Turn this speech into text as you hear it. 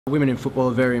Women in football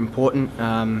are very important,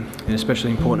 and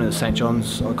especially important at the St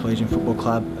John's Collegian Football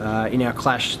Club. In our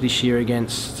clash this year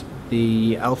against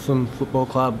the Eltham Football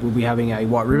Club, we'll be having a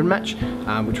white ribbon match,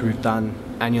 which we've done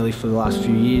annually for the last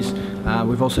few years.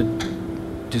 We've also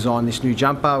designed this new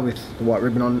jumper with the white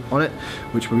ribbon on it,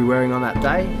 which we'll be wearing on that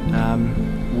day.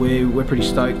 We're pretty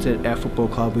stoked at our football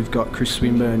club. We've got Chris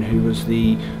Swinburne, who was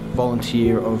the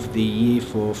volunteer of the year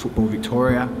for Football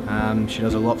Victoria. She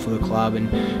does a lot for the club, and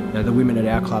the women at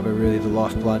our club are really the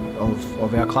lifeblood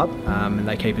of our club, and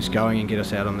they keep us going and get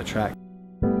us out on the track.